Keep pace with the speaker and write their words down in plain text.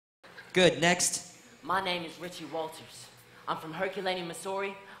Good, next. My name is Richie Walters. I'm from Herculaneum,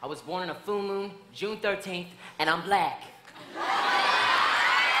 Missouri. I was born on a full moon, June 13th, and I'm black.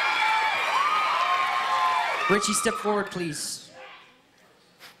 Richie, step forward, please.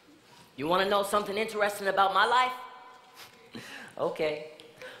 You want to know something interesting about my life? Okay.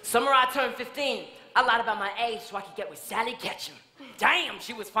 Summer I turned 15, I lied about my age so I could get with Sally Ketchum. Damn,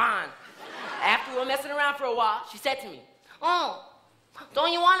 she was fine. After we were messing around for a while, she said to me, "Oh,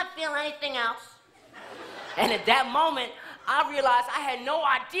 don't you want to feel anything else?" And at that moment, I realized I had no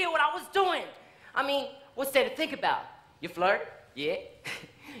idea what I was doing. I mean, what's there to think about? You flirt, yeah.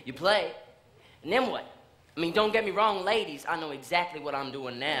 You play, and then what? I mean, don't get me wrong, ladies, I know exactly what I'm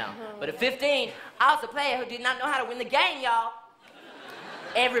doing now. But at 15, I was a player who did not know how to win the game, y'all.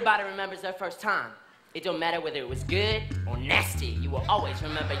 Everybody remembers their first time. It don't matter whether it was good or nasty. You will always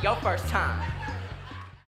remember your first time.